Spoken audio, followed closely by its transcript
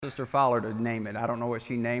Sister Fowler to name it. I don't know what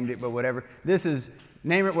she named it, but whatever. This is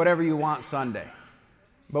Name It Whatever You Want Sunday.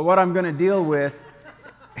 But what I'm going to deal with,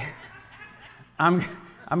 I'm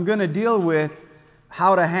going to deal with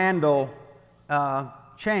how to handle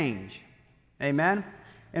change. Amen?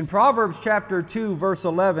 In Proverbs chapter 2, verse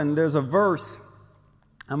 11, there's a verse.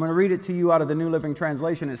 I'm going to read it to you out of the New Living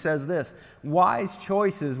Translation. It says this: wise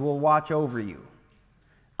choices will watch over you.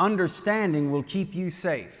 Understanding will keep you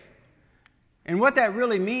safe. And what that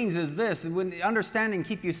really means is this: when understanding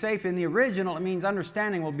keep you safe, in the original, it means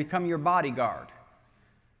understanding will become your bodyguard.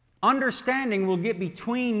 Understanding will get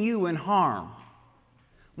between you and harm.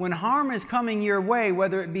 When harm is coming your way,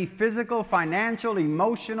 whether it be physical, financial,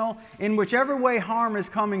 emotional, in whichever way harm is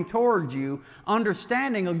coming towards you,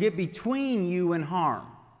 understanding will get between you and harm.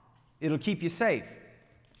 It'll keep you safe.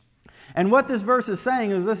 And what this verse is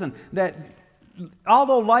saying is, listen, that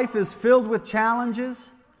although life is filled with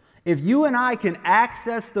challenges, if you and I can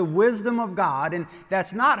access the wisdom of God, and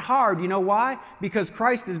that's not hard, you know why? Because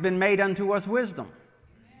Christ has been made unto us wisdom.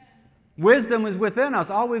 Wisdom is within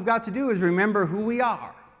us. All we've got to do is remember who we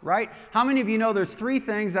are, right? How many of you know there's 3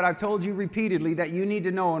 things that I've told you repeatedly that you need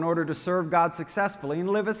to know in order to serve God successfully and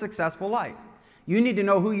live a successful life? You need to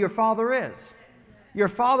know who your Father is. Your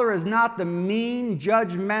Father is not the mean,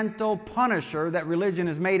 judgmental punisher that religion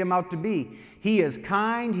has made Him out to be. He is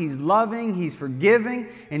kind, He's loving, He's forgiving,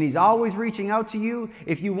 and He's always reaching out to you.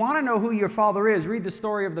 If you want to know who your Father is, read the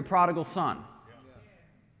story of the prodigal son.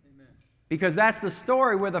 Because that's the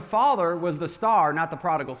story where the Father was the star, not the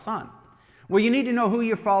prodigal son. Well, you need to know who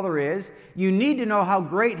your Father is. You need to know how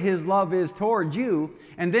great His love is toward you.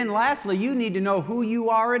 And then lastly, you need to know who you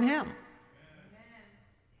are in Him.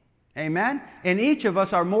 Amen? And each of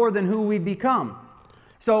us are more than who we become.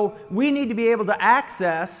 So we need to be able to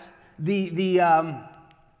access the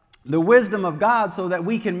wisdom of God so that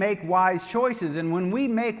we can make wise choices. And when we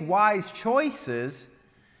make wise choices,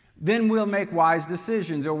 then we'll make wise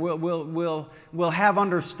decisions, or we'll have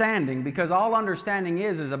understanding, because all understanding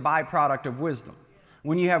is a byproduct of wisdom.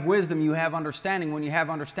 When you have wisdom, you have understanding. When you have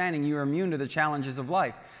understanding, you're immune to the challenges of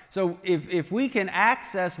life. So if we can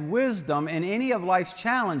access wisdom in any of life's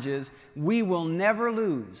challenges, we will never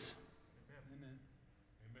lose. Amen.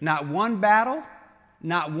 Not one battle,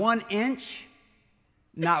 not 1 inch,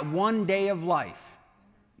 not one day of life.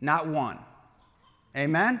 Not one.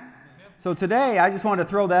 Amen? So today, I just want to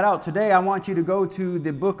throw that out. Today, I want you to go to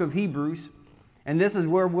the book of Hebrews, and this is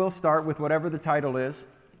where we'll start with whatever the title is.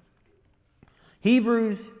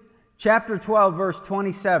 Hebrews chapter 12, verse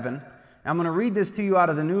 27. I'm going to read this to you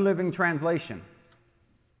out of the New Living Translation.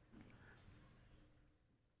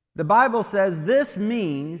 The Bible says, "This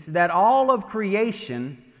means that all of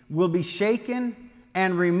creation will be shaken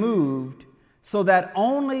and removed, so that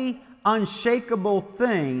only unshakable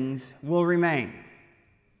things will remain."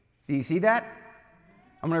 Do you see that?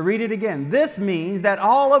 I'm going to read it again. This means that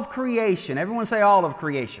all of creation, everyone say all of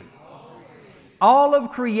creation. All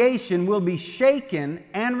of creation will be shaken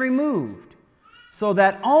and removed, so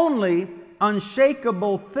that only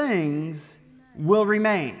unshakable things will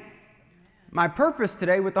remain. My purpose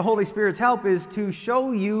today, with the Holy Spirit's help, is to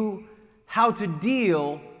show you how to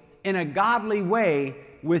deal in a godly way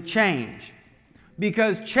with change.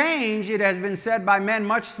 Because change, it has been said by men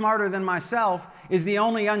much smarter than myself, is the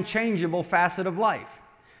only unchangeable facet of life.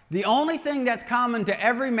 The only thing that's common to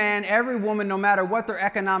every man, every woman, no matter what their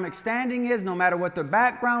economic standing is, no matter what their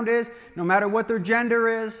background is, no matter what their gender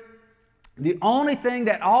is, the only thing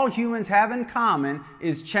that all humans have in common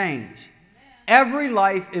is change. Every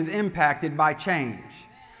life is impacted by change.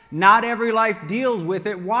 Not every life deals with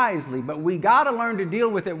it wisely, but we got to learn to deal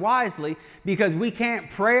with it wisely, because we can't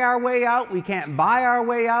pray our way out, we can't buy our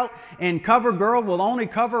way out, and cover girl will only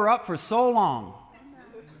cover up for so long.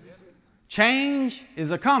 Change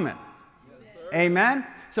is a-coming. Amen?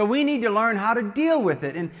 So we need to learn how to deal with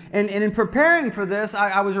it. And in preparing for this,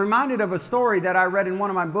 I was reminded of a story that I read in one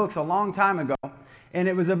of my books a long time ago. And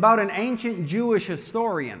it was about an ancient Jewish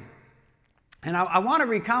historian. And I want to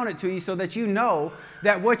recount it to you so that you know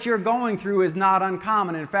that what you're going through is not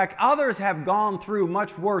uncommon. In fact, others have gone through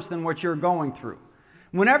much worse than what you're going through.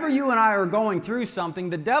 Whenever you and I are going through something,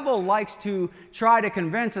 the devil likes to try to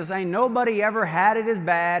convince us, ain't nobody ever had it as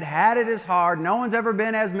bad, had it as hard, no one's ever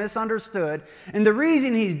been as misunderstood. And the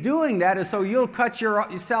reason he's doing that is so you'll cut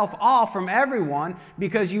yourself off from everyone,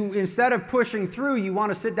 because you, instead of pushing through, you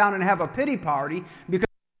want to sit down and have a pity party, because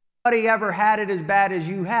Nobody ever had it as bad as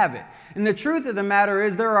you have it. And the truth of the matter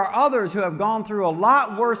is there are others who have gone through a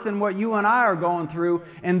lot worse than what you and I are going through,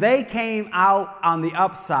 and they came out on the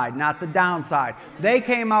upside, not the downside. They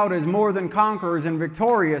came out as more than conquerors and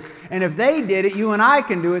victorious, and if they did it, you and I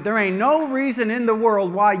can do it. There ain't no reason in the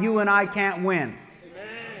world why you and I can't win.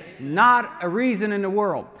 Amen. Not a reason in the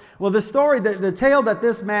world. Well, the story, the tale that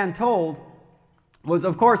this man told was,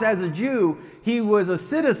 of course, as a Jew, he was a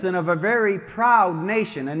citizen of a very proud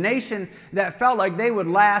nation, a nation that felt like they would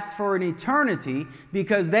last for an eternity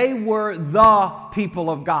because they were the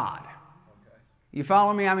people of God. Okay. You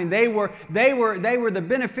follow me? I mean, they were the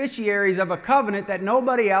beneficiaries of a covenant that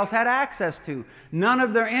nobody else had access to. None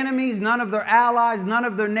of their enemies, none of their allies, none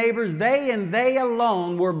of their neighbors, they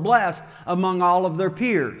alone were blessed among all of their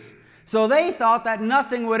peers. So they thought that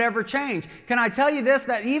nothing would ever change. Can I tell you this?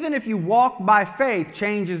 That even if you walk by faith,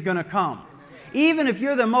 change is going to come. Even if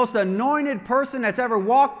you're the most anointed person that's ever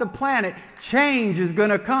walked the planet, change is going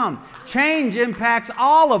to come. Change impacts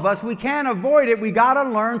all of us. We can't avoid it. We got to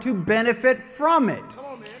learn to benefit from it.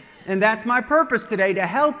 And that's my purpose today, to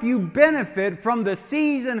help you benefit from the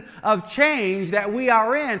season of change that we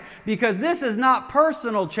are in, because this is not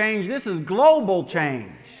personal change, this is global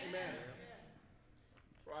change.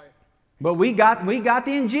 But we got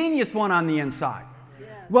the ingenious one on the inside.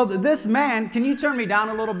 Well, this man, can you turn me down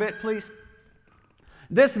a little bit, please?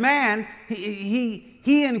 This man, he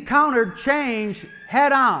encountered change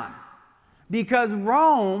head on because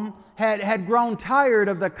Rome had grown tired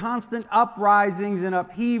of the constant uprisings and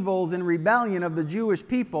upheavals and rebellion of the Jewish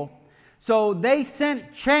people. So they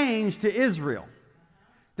sent change to Israel.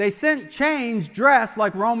 They sent change dressed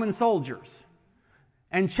like Roman soldiers.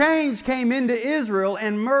 And change came into Israel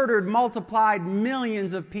and murdered, multiplied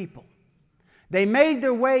millions of people. They made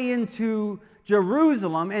their way into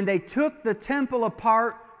Jerusalem and they took the temple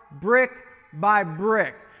apart brick by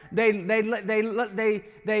brick. They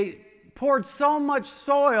poured so much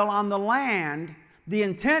soil on the land. The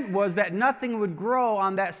intent was that nothing would grow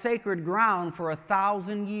on that sacred ground for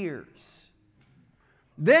 1,000 years.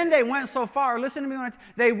 Then they went so far. Listen to me.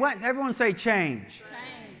 Everyone say change.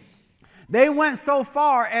 They went so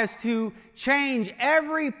far as to change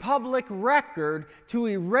every public record to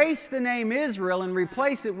erase the name Israel and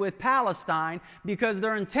replace it with Palestine, because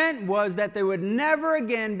their intent was that there would never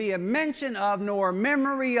again be a mention of nor a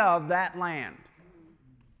memory of that land.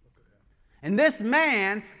 And this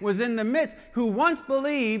man was in the midst who once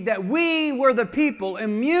believed that we were the people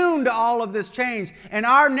immune to all of this change, and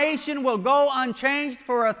our nation will go unchanged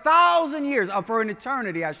for 1,000 years, for an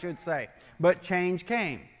eternity, I should say. But change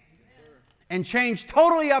came. And change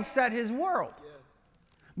totally upset his world. Yes.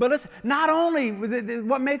 But listen, not only,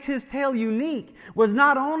 what makes his tale unique was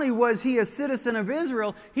not only was he a citizen of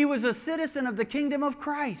Israel, he was a citizen of the kingdom of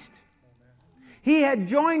Christ. Amen. He had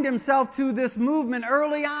joined himself to this movement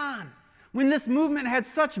early on, when this movement had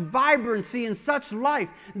such vibrancy and such life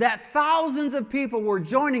that thousands of people were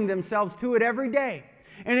joining themselves to it every day.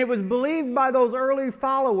 And it was believed by those early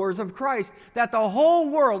followers of Christ that the whole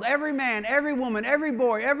world, every man, every woman, every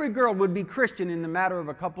boy, every girl would be Christian in the matter of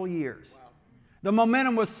a couple years. Wow. The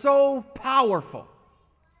momentum was so powerful.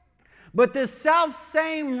 But this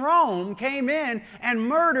self-same Rome came in and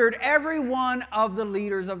murdered every one of the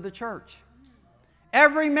leaders of the church.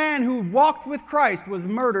 Every man who walked with Christ was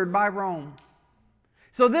murdered by Rome.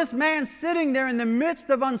 So this man sitting there in the midst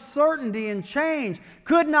of uncertainty and change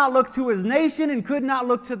could not look to his nation and could not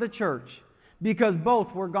look to the church, because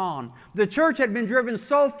both were gone. The church had been driven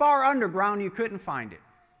so far underground you couldn't find it.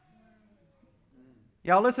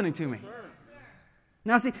 Y'all listening to me?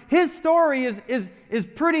 Now see, his story is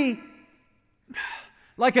pretty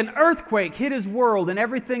like an earthquake hit his world, and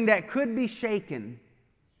everything that could be shaken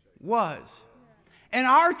was. And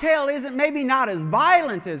our tale isn't maybe not as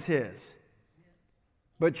violent as his.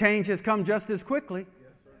 But change has come just as quickly.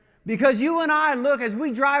 Because you and I look, as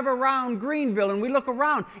we drive around Greenville and we look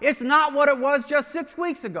around, it's not what it was just 6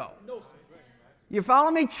 weeks ago. You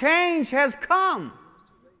follow me? Change has come.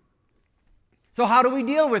 So how do we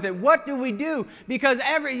deal with it? What do we do? Because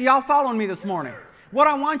y'all following me this morning. What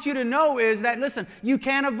I want you to know is that, listen, you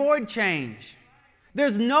can't avoid change.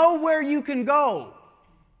 There's nowhere you can go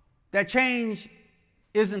that change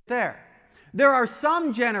isn't there. There are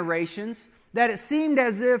some generations that it seemed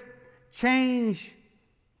as if change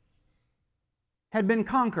had been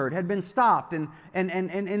conquered, had been stopped. And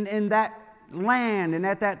in that land and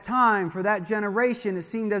at that time, for that generation, it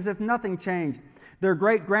seemed as if nothing changed. Their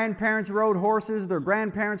great-grandparents rode horses, their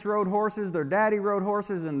grandparents rode horses, their daddy rode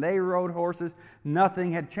horses, and they rode horses.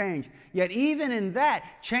 Nothing had changed. Yet even in that,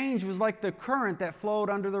 change was like the current that flowed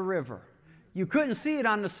under the river. You couldn't see it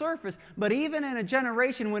on the surface, but even in a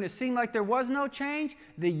generation when it seemed like there was no change,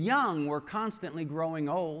 the young were constantly growing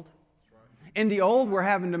old. And the old were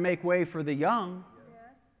having to make way for the young.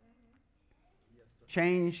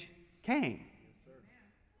 Change came.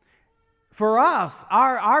 For us,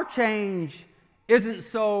 our change isn't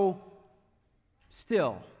so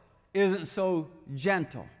still, isn't so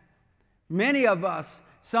gentle. Many of us,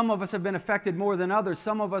 some of us have been affected more than others.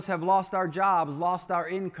 Some of us have lost our jobs, lost our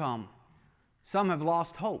income. Some have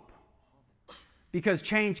lost hope because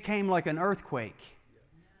change came like an earthquake.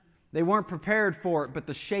 They weren't prepared for it, but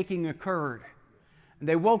the shaking occurred.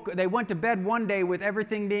 They went to bed one day with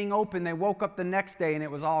everything being open. They woke up the next day and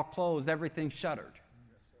it was all closed, everything shuttered.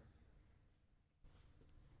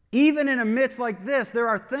 Even in a midst like this, there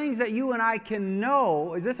are things that you and I can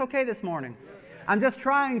know. Is this okay this morning? I'm just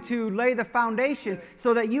trying to lay the foundation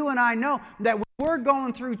so that you and I know that when we're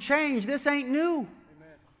going through change, this ain't new.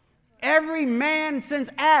 Every man since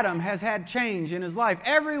Adam has had change in his life.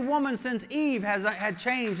 Every woman since Eve has had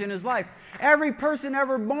change in his life. Every person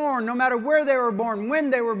ever born, no matter where they were born, when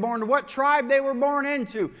they were born, what tribe they were born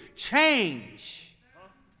into, change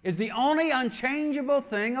is the only unchangeable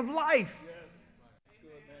thing of life.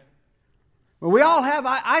 Well, we all have,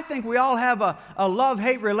 I think we all have a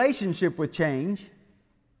love-hate relationship with change.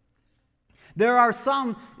 There are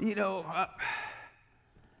some,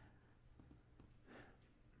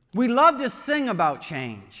 we love to sing about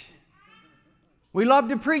change. We love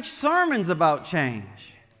to preach sermons about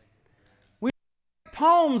change. We write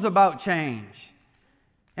poems about change.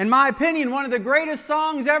 In my opinion, one of the greatest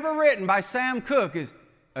songs ever written by Sam Cooke is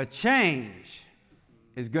 "A Change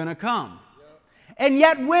is Gonna Come." And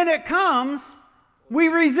yet when it comes, we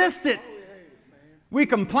resist it. We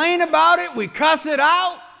complain about it. We cuss it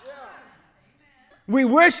out. We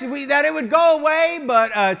wish that it would go away,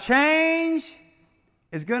 but a change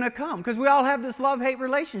is going to come because we all have this love-hate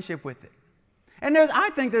relationship with it. And I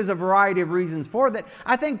think there's a variety of reasons for that.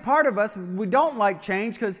 I think part of us, we don't like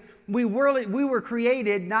change because we were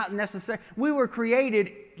created, not necessarily, we were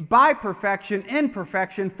created by perfection, in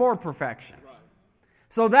perfection, for perfection.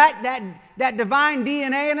 So that divine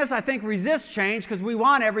DNA in us, I think, resists change because we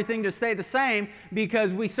want everything to stay the same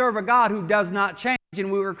because we serve a God who does not change,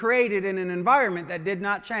 and we were created in an environment that did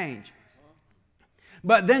not change.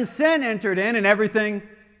 But then sin entered in and everything,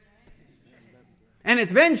 and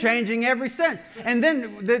it's been changing ever since. And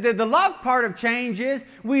then the love part of change is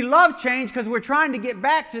we love change because we're trying to get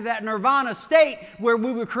back to that nirvana state where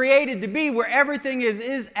we were created to be, where everything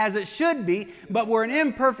is as it should be, but we're an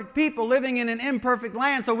imperfect people living in an imperfect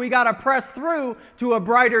land, so we got to press through to a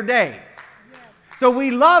brighter day. So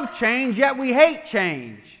we love change, yet we hate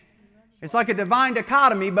change. It's like a divine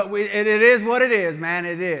dichotomy, but it is what it is, man.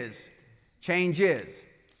 It is. Change is.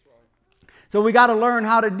 So we got to learn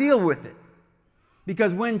how to deal with it.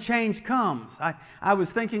 Because when change comes, I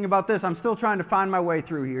was thinking about this. I'm still trying to find my way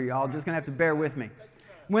through here, y'all. Just going to have to bear with me.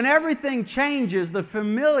 When everything changes, the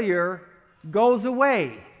familiar goes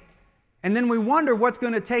away. And then we wonder what's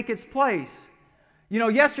going to take its place.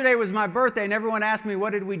 Yesterday was my birthday, and everyone asked me,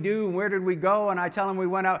 what did we do and where did we go? And I tell them we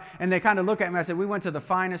went out, and they kind of look at me. I said, we went to the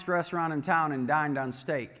finest restaurant in town and dined on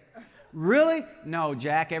steak. Really? No,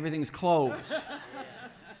 Jack, everything's closed.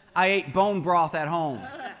 I ate bone broth at home.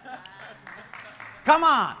 Come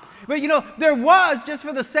on. But there was, just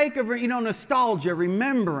for the sake of, nostalgia,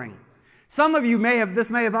 remembering. Some of you this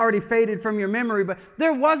may have already faded from your memory, but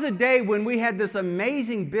there was a day when we had this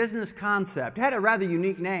amazing business concept. It had a rather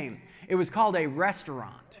unique name. It was called a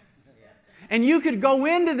restaurant. And you could go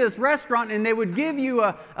into this restaurant and they would give you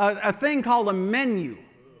a thing called a menu.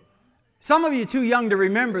 Some of you are too young to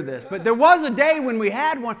remember this, but there was a day when we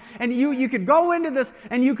had one, and you could go into this,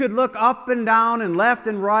 and you could look up and down and left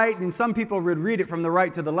and right, and some people would read it from the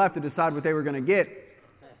right to the left to decide what they were going to get.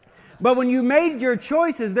 But when you made your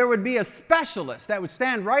choices, there would be a specialist that would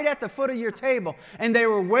stand right at the foot of your table, and they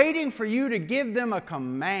were waiting for you to give them a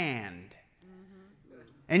command.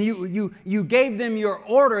 And you gave them your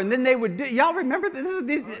order, and then they would do. Y'all remember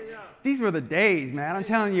this? These were the days, man. I'm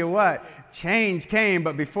telling you what. Change came,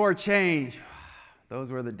 but before change,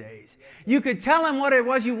 those were the days. You could tell them what it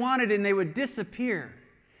was you wanted, and they would disappear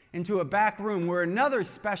into a back room where another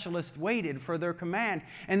specialist waited for their command.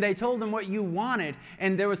 And they told them what you wanted,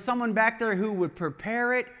 and there was someone back there who would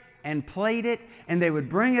prepare it and plate it, and they would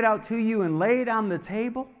bring it out to you and lay it on the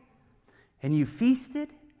table, and you feasted.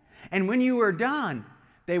 And when you were done,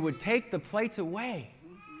 they would take the plates away.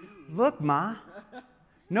 Look, Ma,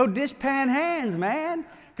 no dishpan hands, man.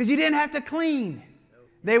 Because you didn't have to clean.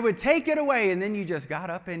 They would take it away, and then you just got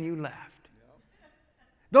up and you left.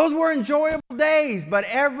 Those were enjoyable days, but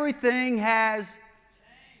everything has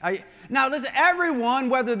Now listen, everyone,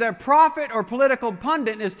 whether they're prophet or political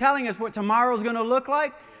pundit, is telling us what tomorrow's going to look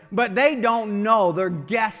like, but they don't know. They're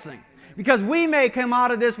guessing. Because we may come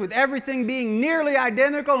out of this with everything being nearly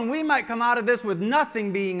identical, and we might come out of this with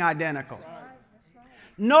nothing being identical.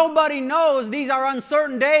 Nobody knows. These are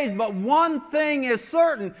uncertain days, but one thing is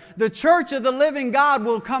certain. The church of the living God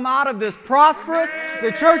will come out of this prosperous.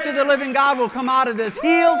 The church of the living God will come out of this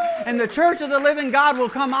healed. And the church of the living God will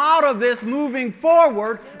come out of this moving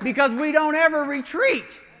forward, because we don't ever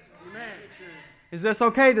retreat. Is this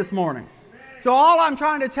okay this morning? So all I'm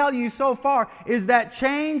trying to tell you so far is that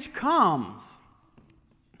change comes.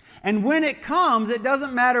 And when it comes, it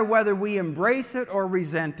doesn't matter whether we embrace it or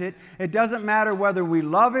resent it. It doesn't matter whether we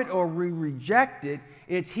love it or we reject it.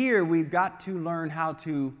 It's here. We've got to learn how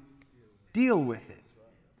to deal with it.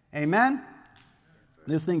 Amen?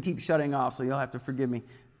 This thing keeps shutting off, so you'll have to forgive me.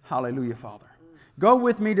 Hallelujah, Father. Go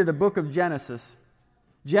with me to the book of Genesis.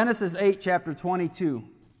 Genesis 8, chapter 22.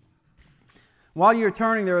 While you're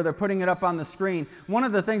turning there, they're putting it up on the screen. One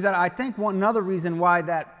of the things that I think another reason why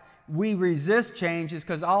that we resist change is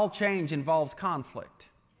because all change involves conflict.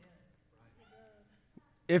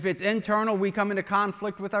 If it's internal, we come into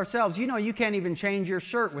conflict with ourselves. You know, you can't even change your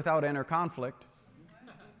shirt without inner conflict.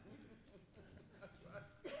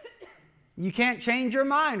 You can't change your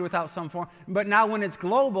mind without some form. But now when it's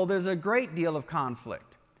global, there's a great deal of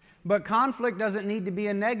conflict. But conflict doesn't need to be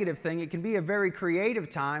a negative thing. It can be a very creative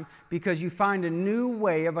time, because you find a new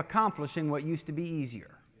way of accomplishing what used to be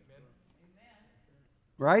easier.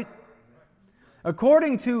 Right?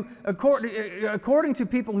 According to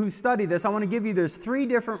people who study this, I want to give you there's 3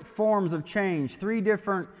 different forms of change, 3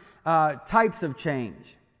 different types of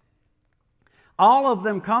change. All of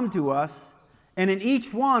them come to us, and in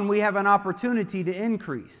each one we have an opportunity to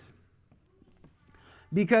increase.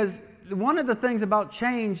 Because one of the things about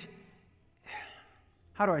change,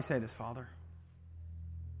 how do I say this, Father?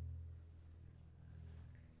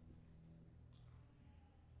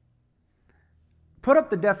 Put up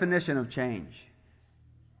the definition of change.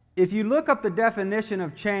 If you look up the definition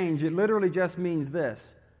of change, it literally just means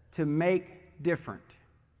this: to make different.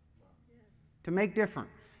 To make different.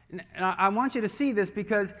 And I want you to see this,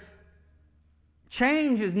 because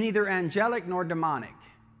change is neither angelic nor demonic.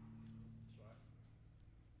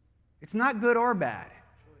 It's not good or bad.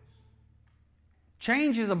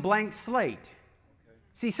 Change is a blank slate.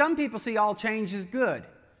 See, some people see all change as good.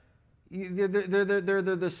 They're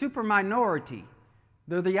the super minority.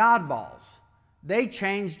 They're the oddballs. They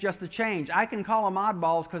change just to change. I can call them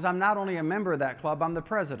oddballs because I'm not only a member of that club, I'm the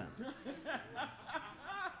president.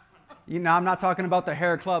 You know, I'm not talking about the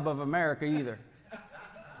Hair Club of America either.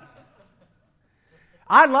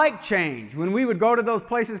 I like change. When we would go to those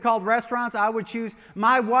places called restaurants, I would choose.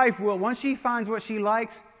 My wife will, once she finds what she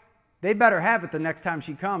likes, they better have it the next time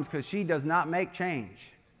she comes, because she does not make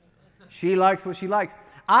change. She likes what she likes.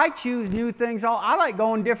 I choose new things. I like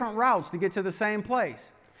going different routes to get to the same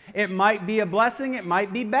place. It might be a blessing. It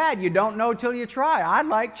might be bad. You don't know till you try. I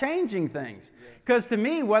like changing things. Because to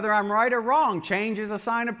me, whether I'm right or wrong, change is a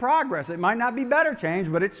sign of progress. It might not be better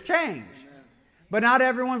change, but it's change. But not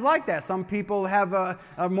everyone's like that. Some people have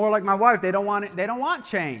more like my wife. They don't want it. They don't want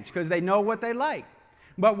change because they know what they like.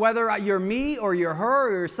 But whether you're me or you're her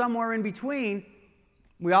or you're somewhere in between,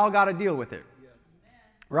 we all got to deal with it.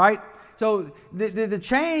 Right? So the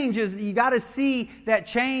change is, you got to see that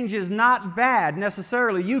change is not bad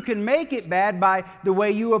necessarily. You can make it bad by the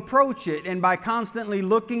way you approach it, and by constantly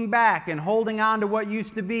looking back and holding on to what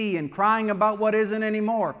used to be and crying about what isn't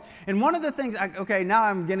anymore. And one of the things,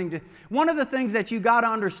 one of the things that you got to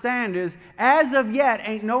understand is, as of yet,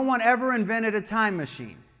 ain't no one ever invented a time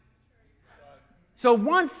machine. So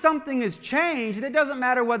once something is changed, it doesn't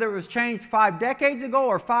matter whether it was changed 5 decades ago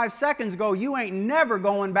or 5 seconds ago, you ain't never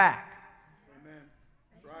going back.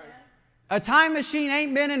 A time machine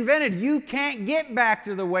ain't been invented. You can't get back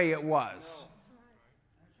to the way it was.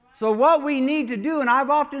 So what we need to do, and I've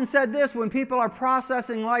often said this when people are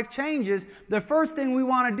processing life changes, the first thing we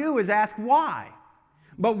want to do is ask why.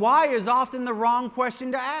 But why is often the wrong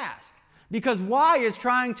question to ask. Because why is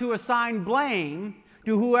trying to assign blame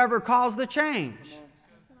to whoever caused the change.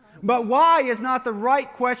 But why is not the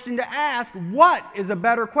right question to ask. What is a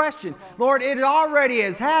better question? Lord, it already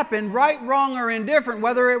has happened, right, wrong, or indifferent,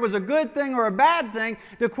 whether it was a good thing or a bad thing.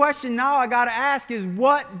 The question now I got to ask is,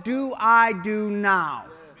 what do I do now?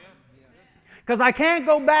 Because I can't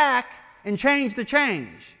go back and change the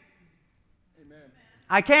change.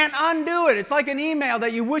 I can't undo it. It's like an email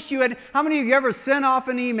that you wish you had. How many of you ever sent off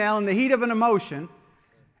an email in the heat of an emotion,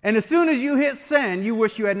 and as soon as you hit send, you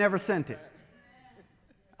wish you had never sent it?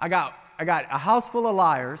 I got a house full of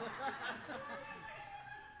liars.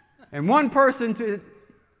 And one person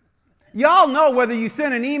y'all know whether you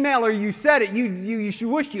sent an email or you said it, you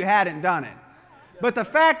wished you hadn't done it. But the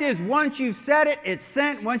fact is, once you've said it, it's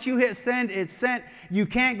sent. Once you hit send, it's sent. You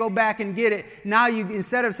can't go back and get it. Now,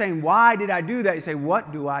 instead of saying, why did I do that? You say,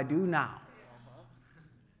 what do I do now?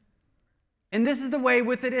 And this is the way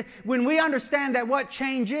with it. When we understand that what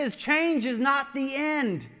change is not the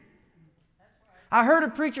end. I heard a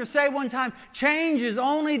preacher say one time, change is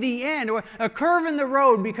only the end. Or a curve in the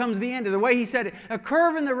road becomes the end. The way he said it, a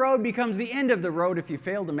curve in the road becomes the end of the road if you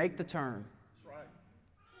fail to make the turn.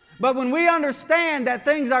 But when we understand that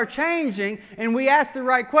things are changing and we ask the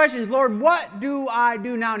right questions, Lord, what do I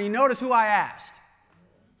do now? And you notice who I asked.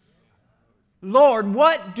 Lord,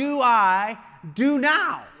 what do I do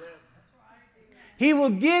now? He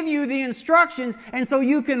will give you the instructions, and so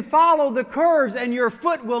you can follow the curves and your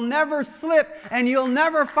foot will never slip and you'll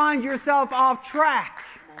never find yourself off track.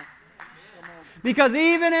 Because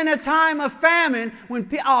even in a time of famine, when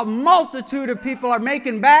a multitude of people are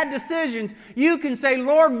making bad decisions, you can say,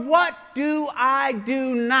 Lord, what do I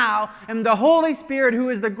do now? And the Holy Spirit, who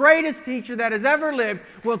is the greatest teacher that has ever lived,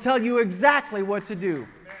 will tell you exactly what to do.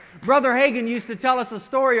 Brother Hagin used to tell us a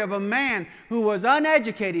story of a man who was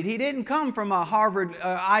uneducated. He didn't come from a Harvard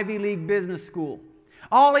Ivy League business school.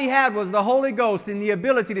 All he had was the Holy Ghost and the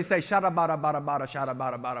ability to say, shada bada bada bada, shada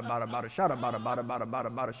bada bada bada bada, shada bada bada bada bada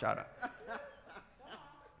bada, shada.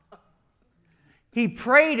 He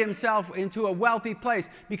prayed himself into a wealthy place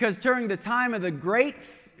because during the time of the Great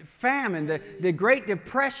Famine, the Great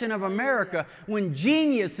Depression of America, when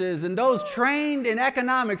geniuses and those trained in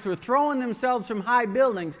economics were throwing themselves from high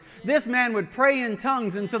buildings, this man would pray in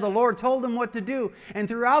tongues until the Lord told him what to do. And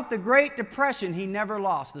throughout the Great Depression, he never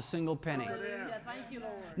lost a single penny. Thank you,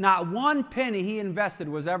 Lord. Not one penny he invested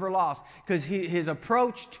was ever lost because his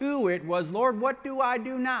approach to it was, Lord, what do I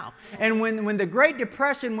do now? And when the Great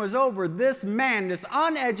Depression was over, this man, this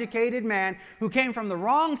uneducated man who came from the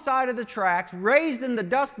wrong side of the tracks, raised in the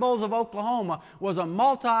Dust Bowls of Oklahoma, was a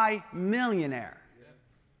multi-millionaire.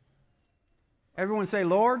 Everyone say,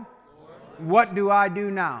 Lord, what do I do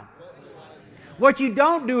now? What you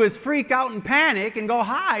don't do is freak out and panic and go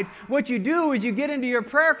hide. What you do is you get into your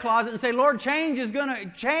prayer closet and say, Lord, change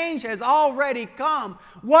has already come.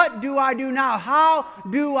 What do I do now? How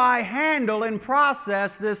do I handle and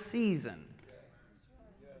process this season?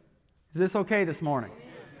 Is this okay this morning?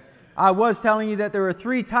 I was telling you that there are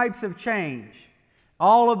 3 types of change.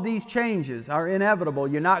 All of these changes are inevitable.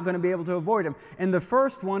 You're not going to be able to avoid them. And the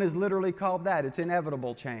first one is literally called that. It's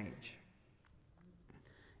inevitable change.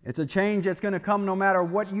 It's a change that's going to come no matter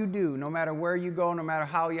what you do, no matter where you go, no matter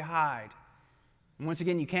how you hide. And once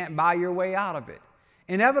again, you can't buy your way out of it.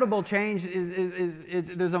 Inevitable change is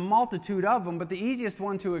there's a multitude of them, but the easiest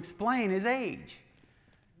one to explain is age.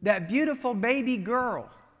 That beautiful baby girl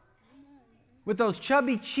with those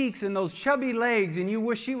chubby cheeks and those chubby legs, and you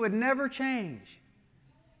wish she would never change.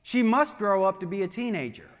 She must grow up to be a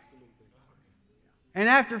teenager. And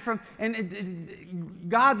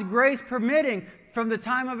God's grace permitting, from the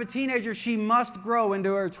time of a teenager, she must grow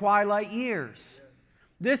into her twilight years.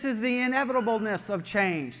 This is the inevitableness of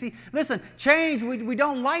change. See, listen, change, we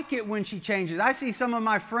don't like it when she changes. I see some of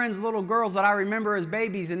my friends' little girls that I remember as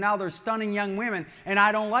babies, and now they're stunning young women, and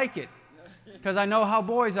I don't like it because I know how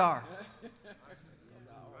boys are.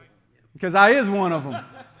 Because I is one of them.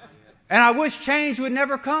 And I wish change would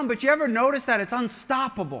never come, but you ever notice that it's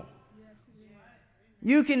unstoppable?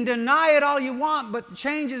 You can deny it all you want, but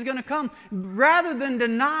change is going to come. Rather than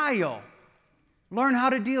denial, learn how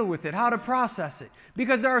to deal with it, how to process it.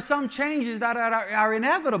 Because there are some changes that are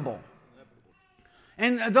inevitable.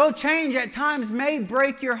 And though change at times may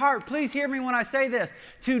break your heart, please hear me when I say this.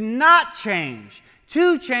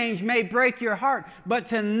 To change may break your heart, but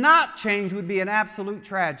to not change would be an absolute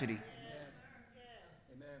tragedy.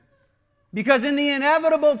 Because in the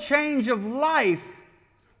inevitable change of life,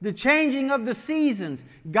 the changing of the seasons,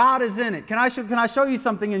 God is in it. Can I show you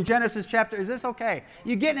something in Genesis chapter? Is this okay?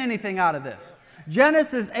 You getting anything out of this?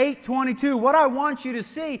 Genesis 8:22. What I want you to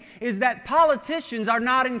see is that politicians are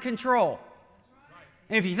not in control.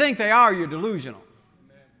 And if you think they are, you're delusional.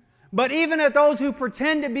 But even at those who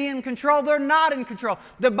pretend to be in control, they're not in control.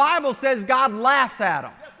 The Bible says God laughs at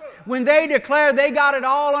them. When they declare they got it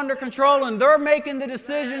all under control and they're making the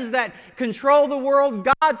decisions that control the world,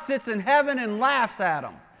 God sits in heaven and laughs at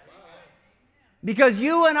them. Because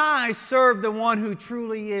you and I serve the one who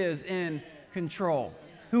truly is in control,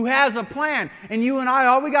 who has a plan. And you and I,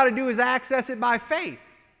 all we got to do is access it by faith.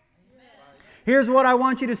 Here's what I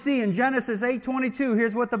want you to see in Genesis 8:22.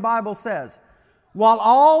 Here's what the Bible says. While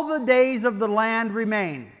all the days of the land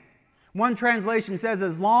remain. One translation says,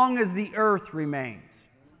 as long as the earth remains.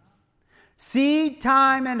 seed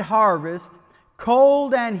time and harvest,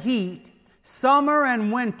 cold and heat, summer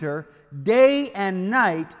and winter, day and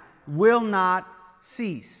night will not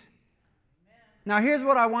cease. Now here's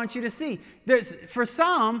what I want you to see. For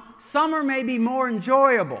some, summer may be more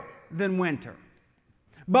enjoyable than winter.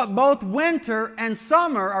 But both winter and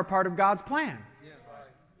summer are part of God's plan.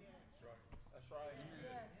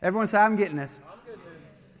 Everyone say, I'm getting this.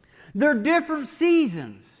 They're different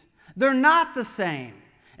seasons. They're not the same.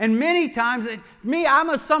 And many times, I'm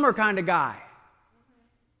a summer kind of guy.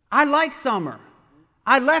 I like summer.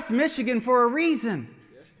 I left Michigan for a reason.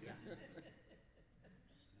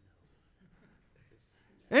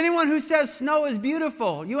 Anyone who says snow is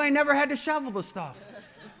beautiful, you ain't never had to shovel the stuff.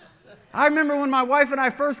 I remember when my wife and I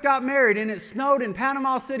first got married and it snowed in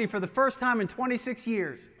Panama City for the first time in 26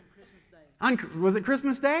 years. Was it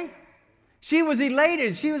Christmas Day? She was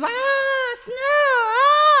elated. She was like, snow,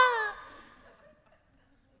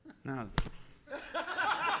 No.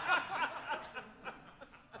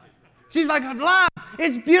 She's like, blah,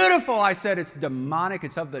 it's beautiful. I said, it's demonic,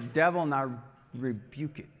 it's of the devil, and I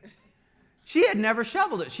rebuke it. She had never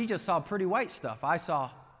shoveled it. She just saw pretty white stuff. I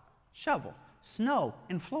saw shovel, snow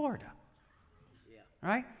in Florida.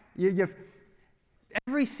 Right?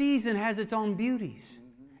 Every season has its own beauties.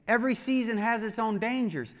 Every season has its own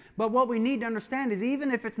dangers. But what we need to understand is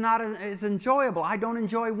even if it's not as enjoyable, I don't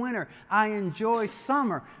enjoy winter. I enjoy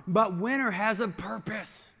summer. But winter has a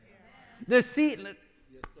purpose. The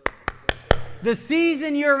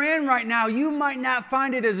season you're in right now, you might not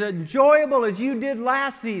find it as enjoyable as you did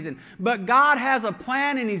last season. But God has a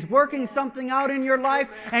plan and He's working something out in your life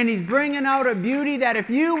and He's bringing out a beauty that if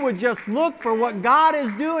you would just look for what God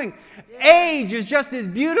is doing, age is just as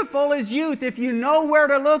beautiful as youth. If you know where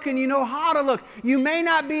to look and you know how to look, you may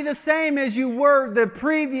not be the same as you were the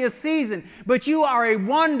previous season, but you are a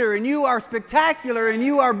wonder and you are spectacular and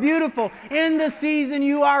you are beautiful in the season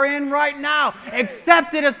you are in right now.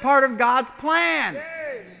 Accept it as part of God's plan.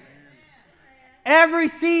 Every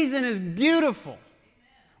season is beautiful.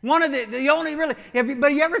 One of the only really,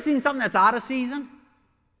 but you ever seen something that's out of season?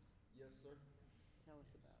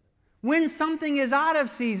 When something is out of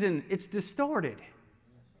season, it's distorted.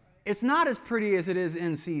 It's not as pretty as it is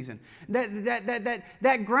in season.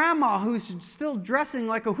 That grandma who's still dressing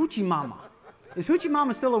like a hoochie mama. Is hoochie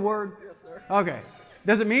mama still a word? Yes, sir. Okay.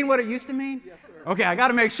 Does it mean what it used to mean? Yes, sir. Okay, I got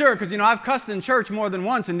to make sure because, I've cussed in church more than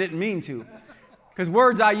once and didn't mean to. Because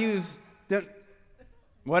words I use,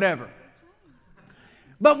 whatever.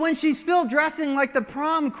 But when she's still dressing like the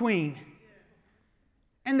prom queen,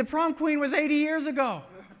 and the prom queen was 80 years ago.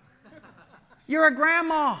 You're a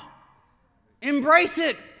grandma. Embrace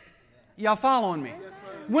it. Y'all following me? Yes, sir.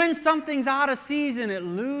 When something's out of season, it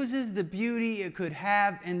loses the beauty it could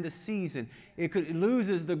have in the season. It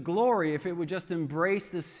loses the glory if it would just embrace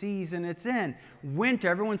the season it's in. Winter,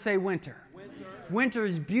 everyone say winter. Winter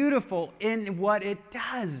is beautiful in what it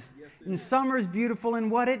does. And summer is beautiful in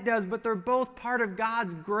what it does, but they're both part of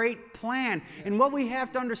God's great plan. And what we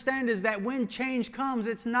have to understand is that when change comes,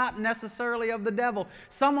 it's not necessarily of the devil.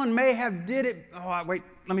 Someone may have did it. Oh, wait,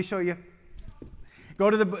 let me show you. Go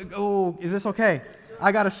to the book. Oh, is this okay?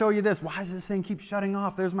 I got to show you this. Why does this thing keep shutting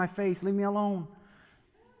off? There's my face. Leave me alone.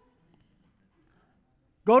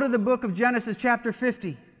 Go to the book of Genesis chapter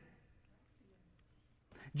 50.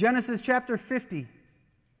 Genesis chapter 50,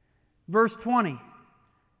 verse 20.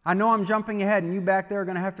 I know I'm jumping ahead, and you back there are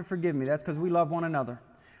going to have to forgive me. That's because we love one another.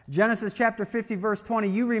 Genesis chapter 50, verse 20.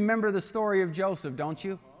 You remember the story of Joseph, don't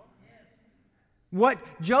you? What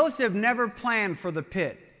Joseph never planned for the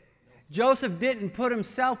pit. Joseph didn't put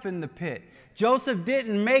himself in the pit. Joseph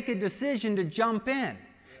didn't make a decision to jump in.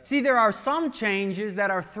 See, there are some changes that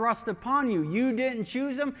are thrust upon you. You didn't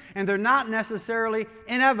choose them, and they're not necessarily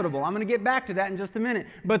inevitable. I'm going to get back to that in just a minute.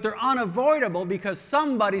 But they're unavoidable because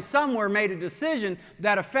somebody somewhere made a decision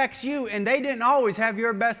that affects you, and they didn't always have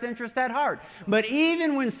your best interest at heart. But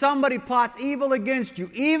even when somebody plots evil against you,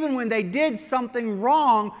 even when they did something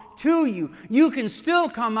wrong to you, you can still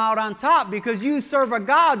come out on top because you serve a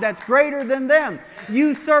God that's greater than them.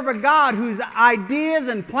 You serve a God whose ideas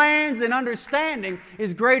and plans and understanding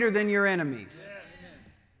is greater than your enemies.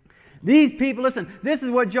 These people, listen, this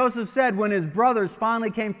is what Joseph said when his brothers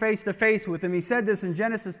finally came face to face with him. He said this in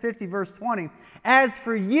Genesis 50, verse 20. As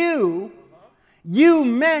for you, you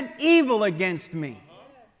meant evil against me.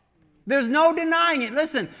 There's no denying it.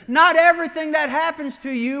 Listen, not everything that happens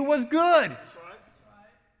to you was good.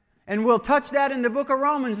 And we'll touch that in the book of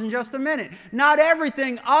Romans in just a minute. Not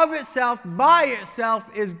everything of itself, by itself,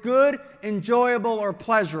 is good, enjoyable, or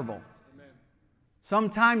pleasurable. Amen.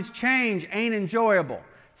 Sometimes change ain't enjoyable.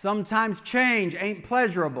 Sometimes change ain't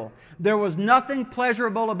pleasurable. There was nothing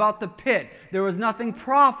pleasurable about the pit. There was nothing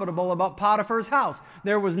profitable about Potiphar's house.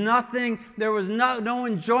 There was no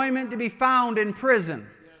enjoyment to be found in prison.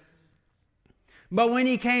 But when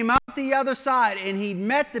he came out the other side and he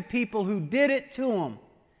met the people who did it to him,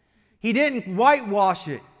 he didn't whitewash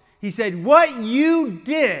it. He said, what you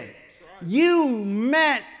did, you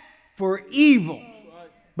meant for evil.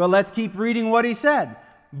 But let's keep reading what he said.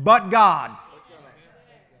 But God.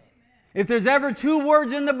 If there's ever two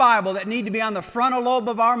words in the Bible that need to be on the frontal lobe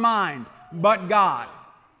of our mind, but God.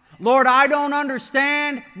 Lord, I don't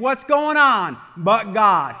understand what's going on, but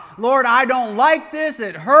God. Lord, I don't like this.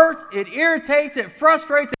 It hurts, it irritates, it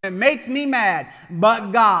frustrates, and it makes me mad,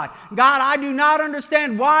 but God. God, I do not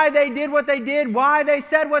understand why they did what they did, why they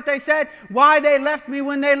said what they said, why they left me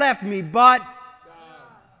when they left me, but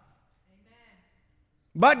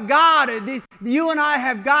God, you and I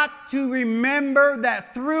have got to remember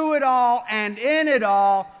that through it all and in it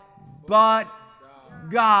all, but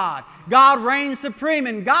God. God reigns supreme.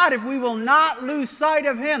 And God, if we will not lose sight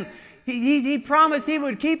of Him, He promised He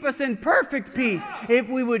would keep us in perfect peace if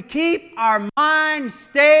we would keep our mind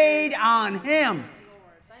stayed on Him.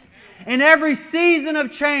 In every season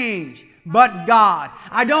of change, but God.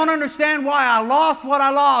 I don't understand why I lost what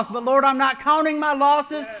I lost, but Lord, I'm not counting my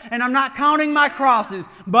losses and I'm not counting my crosses.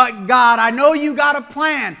 But God, I know you got a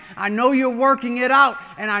plan. I know you're working it out,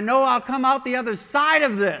 and I know I'll come out the other side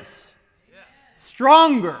of this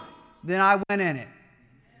stronger than I went in it.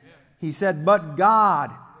 He said, but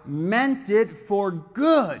God meant it for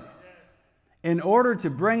good in order to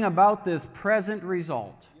bring about this present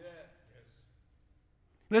result.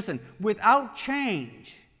 Listen, without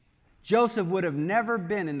change, Joseph would have never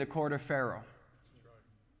been in the court of Pharaoh.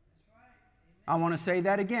 I want to say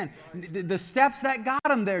that again. The steps that got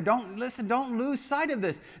him there, don't lose sight of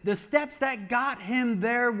this. The steps that got him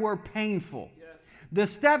there were painful. The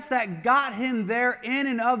steps that got him there in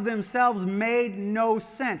and of themselves made no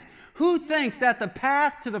sense. Who thinks that the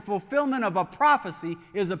path to the fulfillment of a prophecy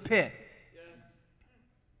is a pit?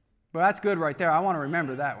 Well, that's good right there. I want to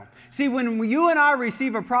remember that one. See, when you and I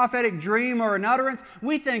receive a prophetic dream or an utterance,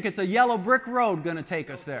 we think it's a yellow brick road going to take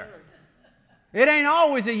us there. It ain't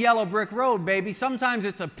always a yellow brick road, baby. Sometimes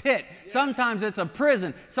it's a pit. Sometimes it's a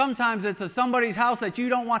prison. Sometimes it's somebody's house that you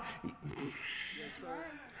don't want.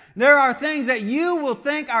 There are things that you will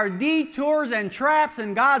think are detours and traps,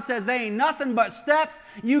 and God says they ain't nothing but steps.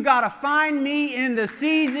 You got to find me in the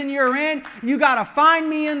season you're in. You got to find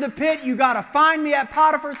me in the pit. You got to find me at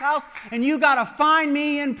Potiphar's house, and you got to find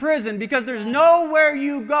me in prison, because there's nowhere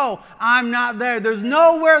you go I'm not there. There's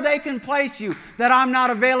nowhere they can place you that I'm not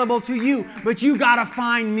available to you, but you got to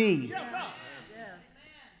find me.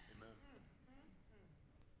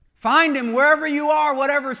 Find Him wherever you are,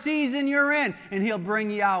 whatever season you're in, and He'll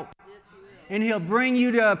bring you out. And He'll bring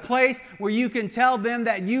you to a place where you can tell them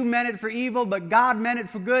that you meant it for evil, but God meant it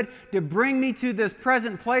for good, to bring me to this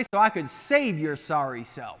present place so I could save your sorry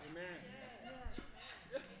self.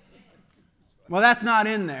 Well, that's not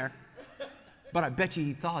in there, but I bet you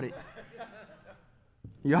He thought it.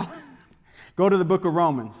 Y'all, go to the book of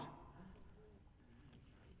Romans.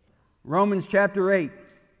 Romans chapter 8.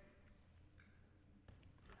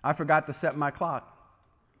 I forgot to set my clock.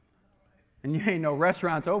 And you ain't no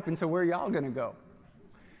restaurants open, so where y'all going to go?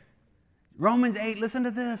 Romans 8, listen to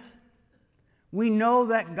this. We know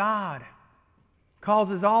that God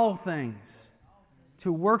causes all things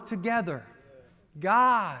to work together.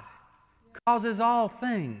 God causes all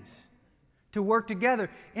things to work together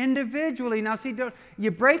individually. Now see, you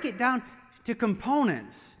break it down to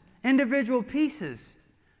components, individual pieces.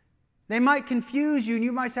 They might confuse you, and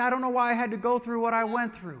you might say, I don't know why I had to go through what I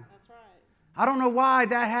went through. That's right. I don't know why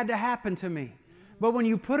that had to happen to me. But when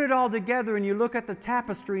you put it all together and you look at the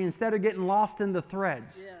tapestry instead of getting lost in the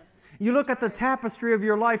threads, you look at the tapestry of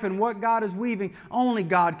your life and what God is weaving, only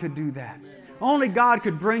God could do that. Only God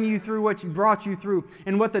could bring you through what brought you through.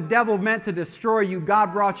 And what the devil meant to destroy you,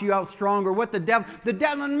 God brought you out stronger. What the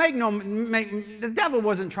devil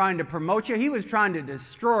wasn't trying to promote you. He was trying to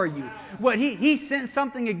destroy you. What he sent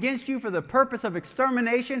something against you for the purpose of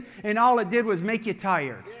extermination, and all it did was make you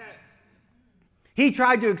tired. He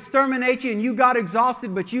tried to exterminate you and you got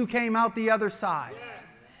exhausted, but you came out the other side.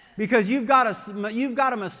 Because you've got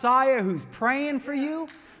a Messiah who's praying for you,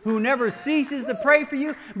 who never ceases to pray for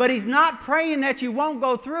you, but He's not praying that you won't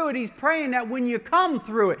go through it. He's praying that when you come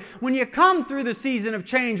through it, when you come through the season of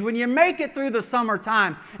change, when you make it through the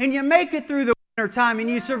summertime, and you make it through the winter time, and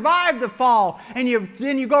you survive the fall, and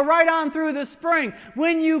then you go right on through the spring,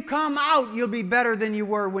 when you come out, you'll be better than you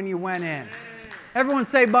were when you went in. Everyone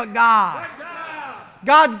say, but God.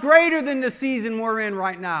 God's greater than the season we're in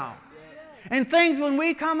right now. And things, when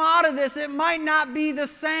we come out of this, it might not be the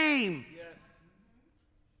same.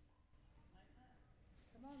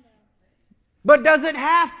 But does it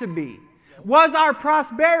have to be? Was our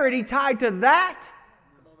prosperity tied to that?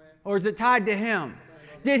 Or is it tied to Him?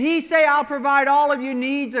 Did He say, I'll provide all of your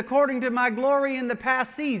needs according to my glory in the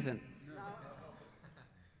past season?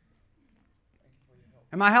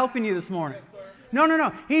 Am I helping you this morning?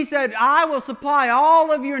 No. He said, I will supply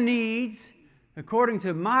all of your needs according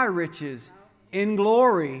to my riches in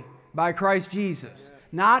glory by Christ Jesus.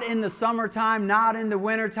 Not in the summertime, not in the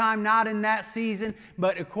wintertime, not in that season,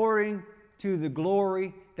 but according to the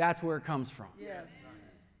glory. That's where it comes from. Yes.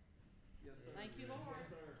 Thank you, Lord.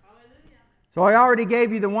 So I already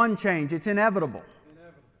gave you the one change. It's inevitable.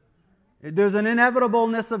 There's an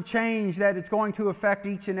inevitableness of change that it's going to affect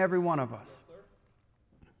each and every one of us.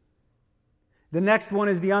 The next one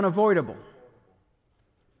is the unavoidable.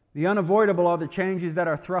 The unavoidable are the changes that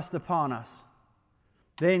are thrust upon us.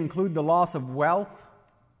 They include the loss of wealth.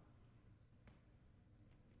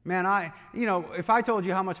 Man, if I told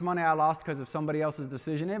you how much money I lost because of somebody else's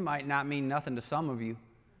decision, it might not mean nothing to some of you.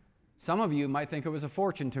 Some of you might think it was a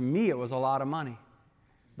fortune. To me, it was a lot of money.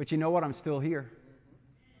 But you know what? I'm still here.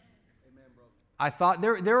 I thought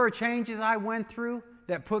there are changes I went through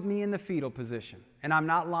that put me in the fetal position. And I'm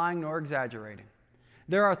not lying nor exaggerating.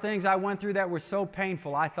 There are things I went through that were so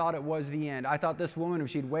painful, I thought it was the end. I thought this woman, if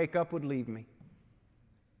she'd wake up, would leave me.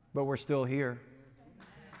 But we're still here.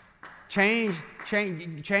 Change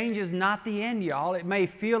is not the end, y'all. It may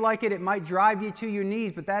feel like it. It might drive you to your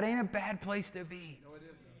knees, but that ain't a bad place to be. No, it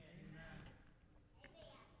isn't.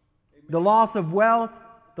 The loss of wealth,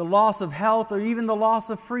 the loss of health, or even the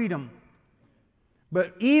loss of freedom.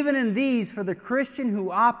 But even in these, for the Christian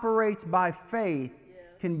who operates by faith,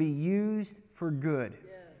 can be used for good.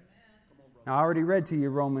 Now, I already read to you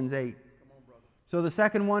Romans 8. So the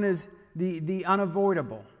second one is the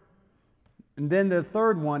unavoidable. And then the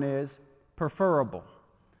third one is preferable.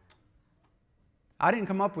 I didn't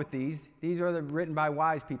come up with these. These are written by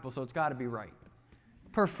wise people, so it's got to be right.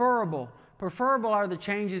 Preferable. Preferable are the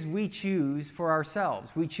changes we choose for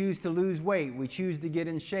ourselves. We choose to lose weight. We choose to get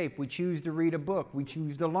in shape. We choose to read a book. We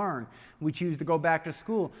choose to learn. We choose to go back to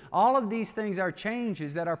school. All of these things are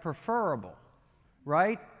changes that are preferable,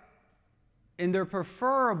 right? And they're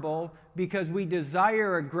preferable because we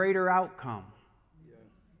desire a greater outcome.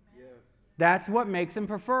 That's what makes them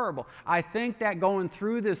preferable. I think that going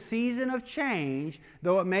through the season of change,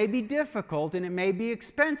 though it may be difficult and it may be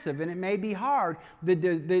expensive and it may be hard,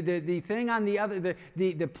 the thing on the other,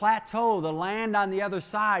 the plateau, the land on the other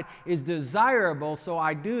side is desirable, so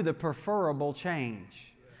I do the preferable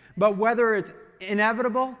change. But whether it's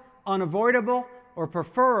inevitable, unavoidable, or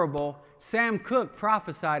preferable, Sam Cooke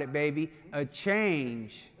prophesied it, baby. A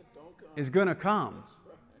change is going to come.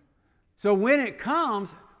 So when it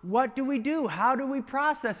comes, what do we do? How do we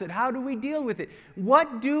process it? How do we deal with it?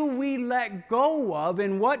 What do we let go of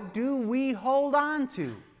and what do we hold on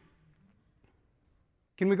to?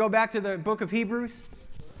 Can we go back to the book of Hebrews?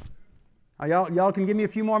 Y'all can give me a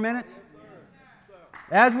few more minutes?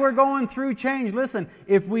 As we're going through change, listen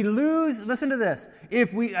to this.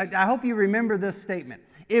 I hope you remember this statement.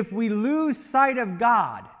 If we lose sight of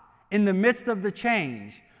God in the midst of the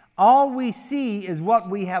change, all we see is what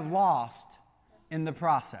we have lost in the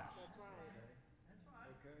process.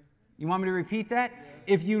 You want me to repeat that?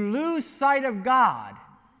 If you lose sight of God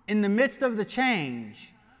in the midst of the change,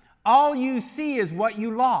 all you see is what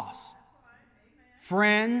you lost.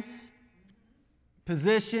 Friends,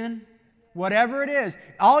 position, whatever it is,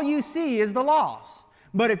 all you see is the loss.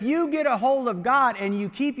 But if you get a hold of God and you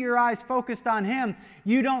keep your eyes focused on Him,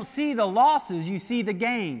 you don't see the losses, you see the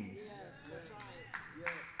gains.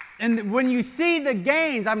 And when you see the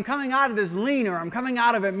gains, I'm coming out of this leaner, I'm coming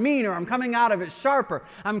out of it meaner, I'm coming out of it sharper,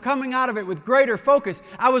 I'm coming out of it with greater focus.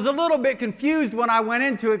 I was a little bit confused when I went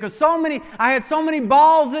into it because I had so many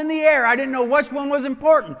balls in the air, I didn't know which one was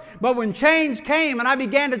important. But when change came and I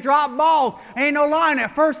began to drop balls, ain't no lying,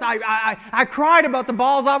 at first I cried about the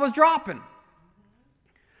balls I was dropping.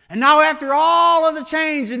 And now after all of the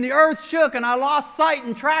change and the earth shook and I lost sight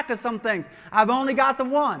and track of some things, I've only got the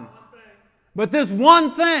one. But this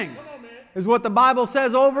one thing is what the Bible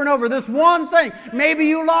says over and over. This one thing. Maybe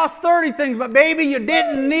you lost 30 things, but baby, you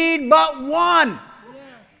didn't need but one.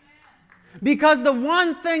 Because the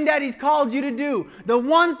one thing that He's called you to do, the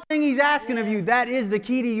one thing He's asking of you, that is the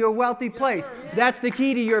key to your wealthy place. That's the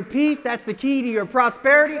key to your peace. That's the key to your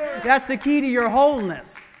prosperity. That's the key to your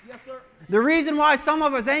wholeness. The reason why some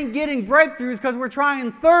of us ain't getting breakthroughs is because we're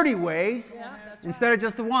trying 30 ways instead of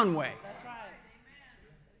just the one way.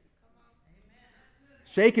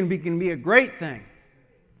 Shaken can be a great thing.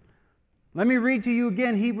 Let me read to you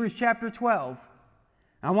again Hebrews chapter 12.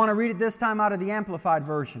 I want to read it this time out of the Amplified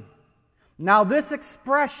Version. Now this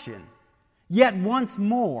expression, yet once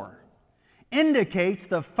more, indicates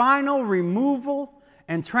the final removal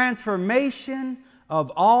and transformation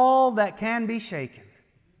of all that can be shaken.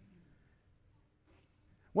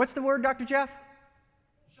 What's the word, Dr. Jeff?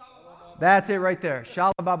 Shalabah. That's it right there.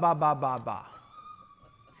 Shalabah.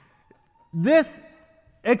 This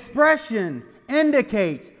expression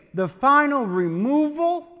indicates the final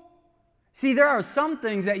removal. See, there are some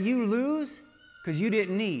things that you lose because you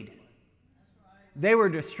didn't need. They were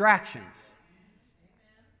distractions.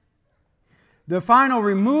 The final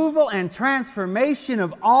removal and transformation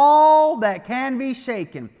of all that can be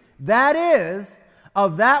shaken. That is,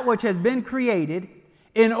 of that which has been created,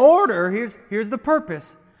 in order, here's the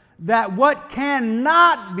purpose, that what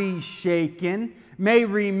cannot be shaken may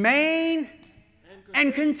remain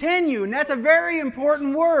and continue. And that's a very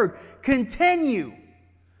important word. Continue.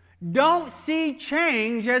 Don't see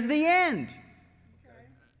change as the end.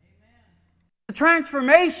 It's a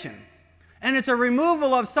transformation. And it's a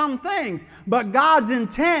removal of some things. But God's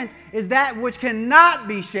intent is that which cannot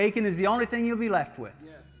be shaken is the only thing you'll be left with.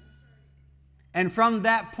 Yes. And from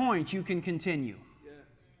that point, you can continue. Yes.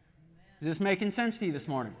 Is this making sense to you this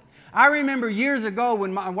morning? I remember years ago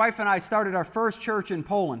when my wife and I started our first church in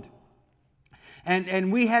Poland.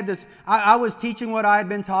 And we had this, I was teaching what I had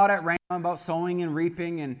been taught at Rhema about sowing and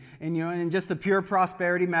reaping and just the pure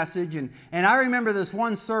prosperity message. And I remember this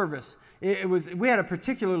one service. We had a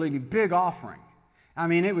particularly big offering. I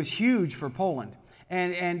mean, it was huge for Poland.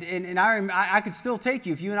 And I could still take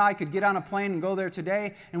you. If you and I could get on a plane and go there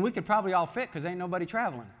today, and we could probably all fit because ain't nobody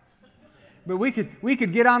traveling. But we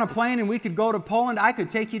could get on a plane and we could go to Poland. I could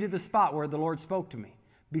take you to the spot where the Lord spoke to me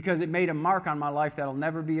because it made a mark on my life that'll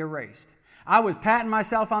never be erased. I was patting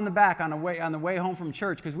myself on the back on the way home from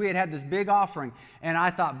church because we had this big offering, and I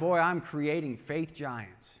thought, boy, I'm creating faith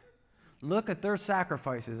giants. Look at their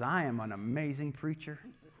sacrifices. I am an amazing preacher.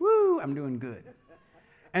 Woo, I'm doing good.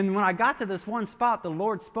 And when I got to this one spot, the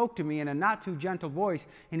Lord spoke to me in a not too gentle voice,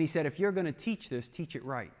 and He said, if you're going to teach this, teach it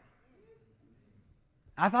right.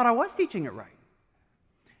 I thought I was teaching it right.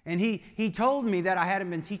 And he told me that I hadn't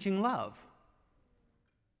been teaching love.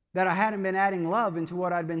 That I hadn't been adding love into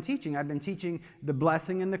what I'd been teaching. I'd been teaching the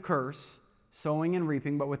blessing and the curse, sowing and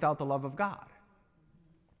reaping, but without the love of God.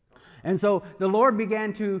 And so the Lord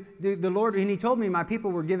and He told me my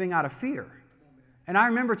people were giving out of fear. And I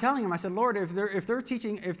remember telling Him, I said, Lord,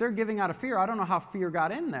 if they're giving out of fear, I don't know how fear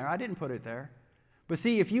got in there. I didn't put it there. But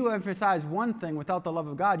see, if you emphasize one thing without the love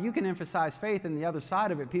of God, you can emphasize faith, and the other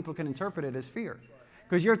side of it, people can interpret it as fear.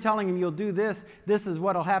 Because you're telling them you'll do this, this is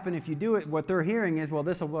what will happen if you do it. What they're hearing is, well,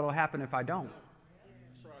 this is what will happen if I don't.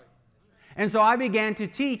 And so I began to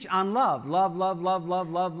teach on love. Love, love, love, love,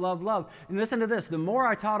 love, love, love. And listen to this. The more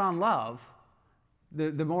I taught on love,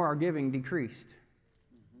 the more our giving decreased.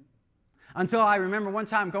 Until I remember one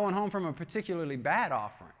time going home from a particularly bad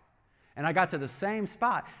offering. And I got to the same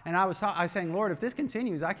spot. And I was saying, Lord, if this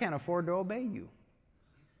continues, I can't afford to obey you.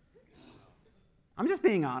 I'm just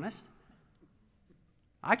being honest.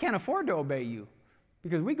 I can't afford to obey you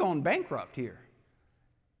because we're going bankrupt here.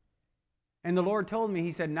 And the Lord told me,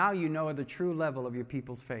 He said, now you know the true level of your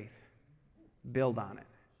people's faith. Build on it.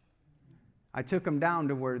 I took them down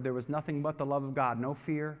to where there was nothing but the love of God, no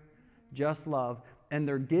fear, just love, and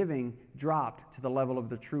their giving dropped to the level of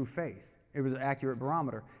the true faith. It was an accurate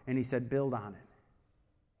barometer, and He said, build on it.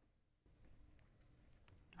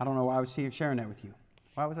 I don't know why I was sharing that with you.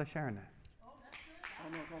 Why was I sharing that?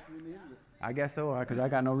 I guess so, because I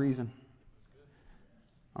got no reason.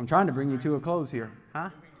 I'm trying to bring you to a close here. Huh?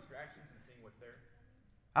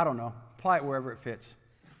 I don't know. Apply it wherever it fits.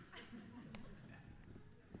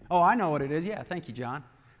 Oh, I know what it is. Yeah, thank you, John.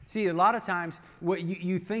 See, a lot of times what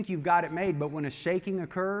you think you've got it made, but when a shaking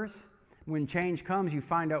occurs, when change comes, you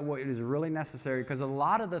find out what is really necessary. Because a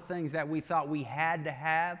lot of the things that we thought we had to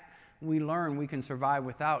have, we learn we can survive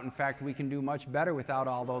without. In fact, we can do much better without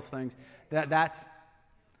all those things.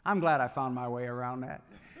 I'm glad I found my way around that.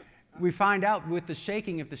 We find out with the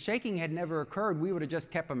shaking, if the shaking had never occurred, we would have just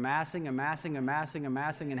kept amassing, and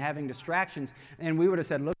having distractions. And we would have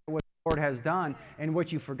said, look at what the Lord has done. And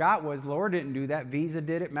what you forgot was the Lord didn't do that. Visa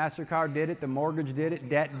did it, MasterCard did it, the mortgage did it,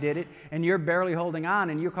 debt did it. And you're barely holding on,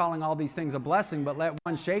 and you're calling all these things a blessing, but let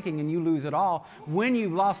one shaking and you lose it all. When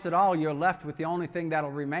you've lost it all, you're left with the only thing that'll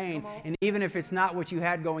remain. And even if it's not what you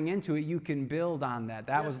had going into it, you can build on that.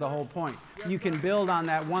 That was the whole point. You can build on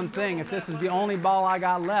that one thing. If this is the only ball I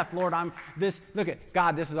got left, Lord, look at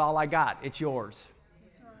God, this is all I got. It's yours.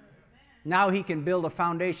 Now He can build a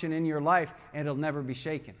foundation in your life and it'll never be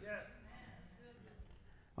shaken.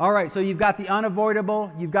 All right, so you've got the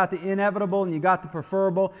unavoidable, you've got the inevitable, and you've got the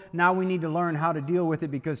preferable. Now we need to learn how to deal with it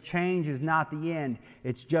because change is not the end.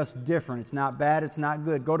 It's just different. It's not bad. It's not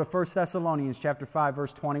good. Go to 1 Thessalonians chapter 5,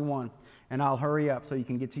 verse 21, and I'll hurry up so you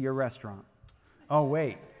can get to your restaurant. Oh,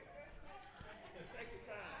 wait.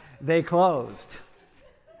 They closed.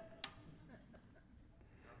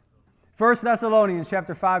 1 Thessalonians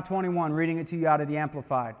chapter 5, 21, reading it to you out of the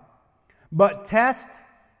Amplified. But test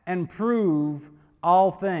and prove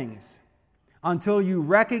all things until you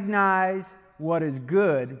recognize what is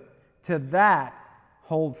good. To that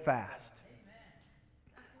hold fast.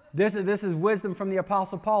 This is wisdom from the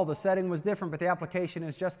Apostle Paul. The setting was different, but the application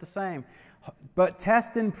is just the same. But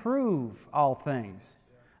test and prove all things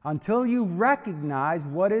until you recognize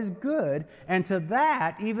what is good, and to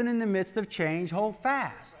that, even in the midst of change, hold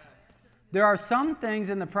fast. There are some things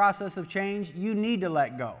in the process of change you need to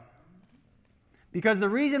let go. Because the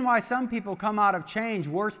reason why some people come out of change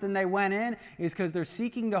worse than they went in is because they're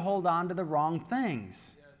seeking to hold on to the wrong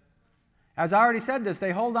things. As I already said this,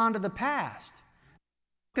 they hold on to the past,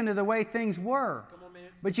 into the way things were.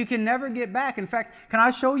 But you can never get back. In fact, can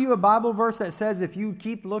I show you a Bible verse that says if you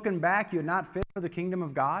keep looking back, you're not fit for the kingdom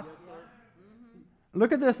of God? Yes, sir.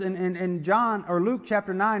 Look at this in John or Luke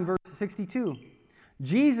chapter 9, verse 62.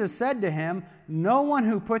 Jesus said to him, no one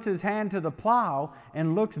who puts his hand to the plow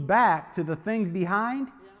and looks back to the things behind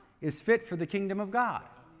is fit for the kingdom of God.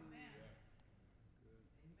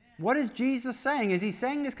 What is Jesus saying? Is He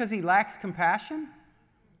saying this because He lacks compassion?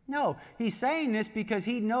 No, He's saying this because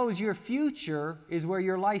He knows your future is where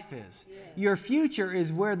your life is. Your future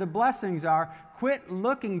is where the blessings are. Quit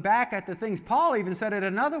looking back at the things. Paul even said it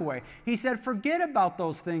another way. He said, forget about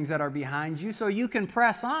those things that are behind you so you can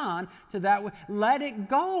press on to that. Let it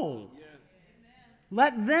go. Yes.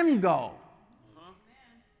 Let them go.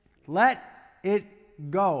 Let it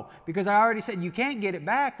go. Because I already said you can't get it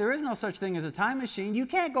back. There is no such thing as a time machine. You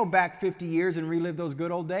can't go back 50 years and relive those good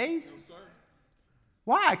old days. No, sir.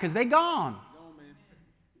 Why? Because they're gone.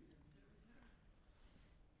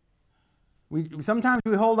 Sometimes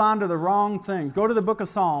we hold on to the wrong things. Go to the book of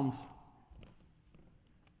Psalms.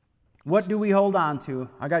 What do we hold on to?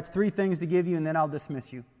 I got 3 things to give you and then I'll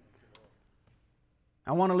dismiss you.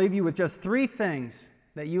 I want to leave you with just 3 things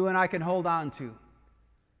that you and I can hold on to.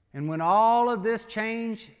 And when all of this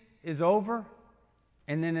change is over,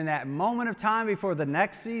 and then in that moment of time before the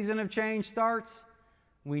next season of change starts,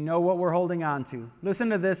 we know what we're holding on to. Listen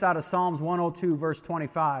to this out of Psalms 102, verse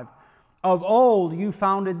 25. Of old you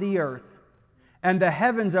founded the earth, and the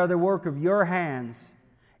heavens are the work of your hands.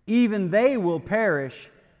 Even they will perish,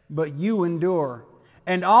 but you endure.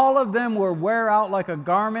 And all of them will wear out like a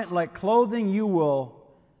garment, like clothing. You will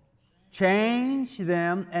change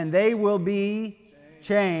them, and they will be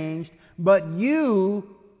changed. But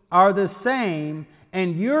you are the same,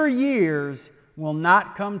 and your years will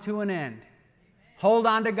not come to an end. Hold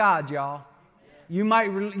on to God, y'all. You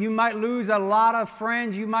might lose a lot of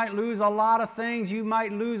friends. You might lose a lot of things. You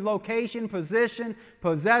might lose location, position,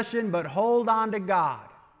 possession, but hold on to God.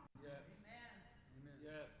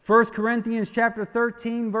 1 Corinthians chapter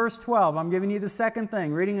 13, verse 12. I'm giving you the second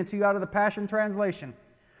thing, reading it to you out of the Passion Translation.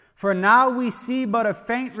 For now we see but a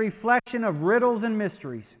faint reflection of riddles and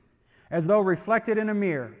mysteries, as though reflected in a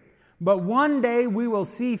mirror. But one day we will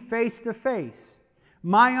see face to face.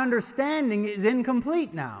 My understanding is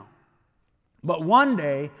incomplete now. But one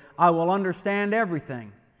day I will understand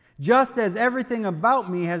everything, just as everything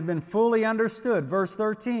about me has been fully understood. Verse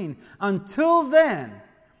 13. Until then,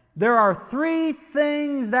 there are 3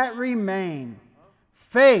 things that remain: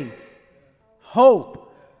 faith,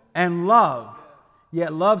 hope, and love.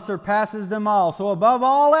 Yet love surpasses them all. So above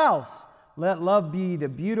all else, let love be the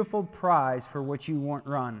beautiful prize for which you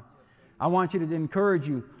run. I want you to encourage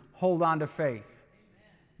you, hold on to faith.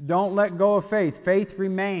 Don't let go of faith. Faith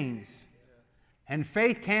remains. And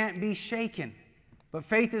faith can't be shaken. But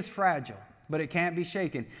faith is fragile, but it can't be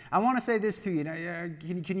shaken. I want to say this to you.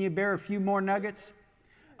 Can you bear a few more nuggets?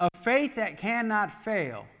 A faith that cannot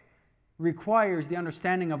fail requires the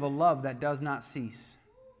understanding of a love that does not cease.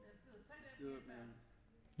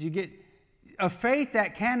 You get a faith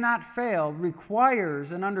that cannot fail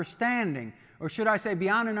requires an understanding, or should I say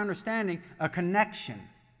beyond an understanding, a connection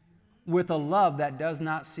with a love that does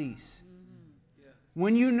not cease.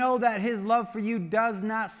 When you know that His love for you does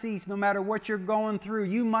not cease, no matter what you're going through.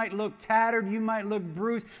 You might look tattered. You might look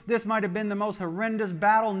bruised. This might have been the most horrendous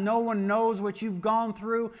battle. No one knows what you've gone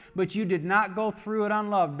through, but you did not go through it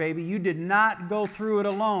unloved, baby. You did not go through it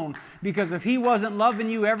alone. Because if He wasn't loving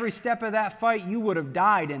you every step of that fight, you would have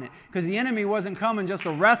died in it. Because the enemy wasn't coming just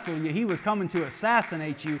to wrestle you. He was coming to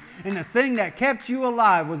assassinate you. And the thing that kept you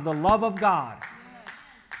alive was the love of God.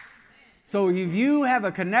 So if you have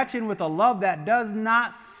a connection with a love that does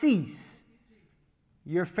not cease,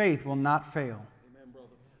 your faith will not fail.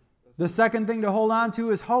 The second thing to hold on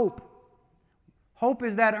to is hope. Hope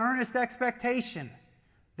is that earnest expectation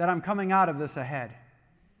that I'm coming out of this ahead.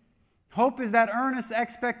 Hope is that earnest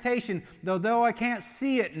expectation, though I can't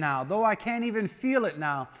see it now, though I can't even feel it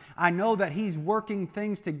now, I know that He's working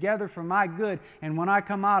things together for my good. And when I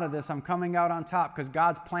come out of this, I'm coming out on top because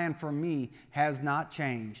God's plan for me has not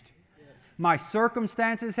changed. My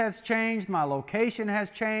circumstances have changed. My location has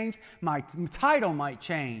changed. My title might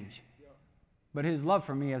change. But His love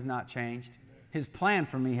for me has not changed. His plan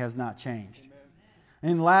for me has not changed.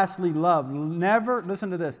 And lastly, love. Never, listen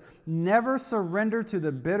to this, never surrender to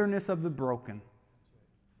the bitterness of the broken,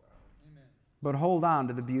 but hold on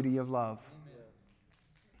to the beauty of love.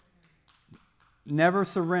 Never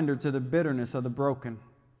surrender to the bitterness of the broken.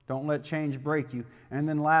 Don't let change break you. And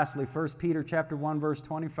then lastly, 1 Peter chapter 1, verse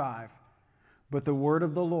 25. But the word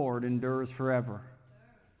of the Lord endures forever.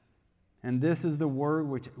 And this is the word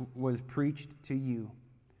which was preached to you.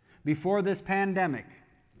 Before this pandemic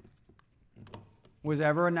was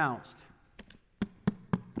ever announced,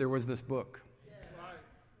 there was this book.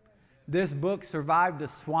 This book survived the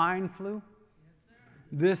swine flu.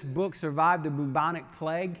 This book survived the bubonic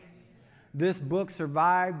plague. This book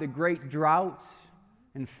survived the great droughts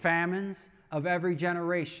and famines of every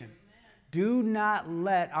generation. Do not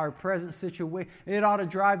let our present situation, it ought to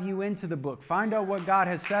drive you into the book. Find out what God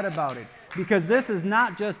has said about it. Because this is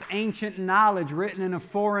not just ancient knowledge written in a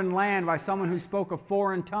foreign land by someone who spoke a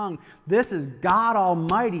foreign tongue. This is God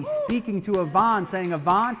Almighty speaking to Yvonne, saying,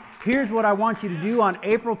 Yvonne, here's what I want you to do on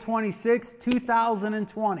April 26,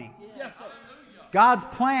 2020. Yes, sir. God's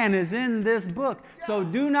plan is in this book. So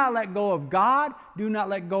do not let go of God. Do not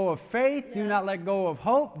let go of faith. Yes. Do not let go of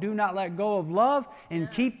hope. Do not let go of love. And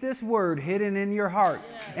yes. Keep this word hidden in your heart.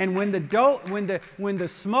 Yes. And when the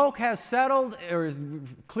smoke has settled or is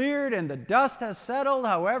cleared and the dust has settled,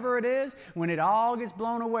 however it is, when it all gets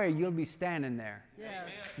blown away, you'll be standing there, yes.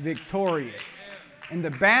 Victorious. Yes. And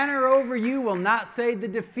the banner over you will not say the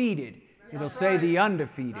defeated. It'll That's say right. The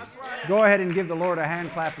undefeated. Right. Go ahead and give the Lord a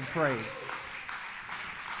hand clap of praise.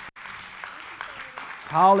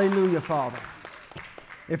 Hallelujah, Father.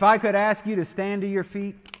 If I could ask you to stand to your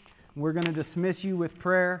feet, we're going to dismiss you with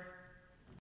prayer.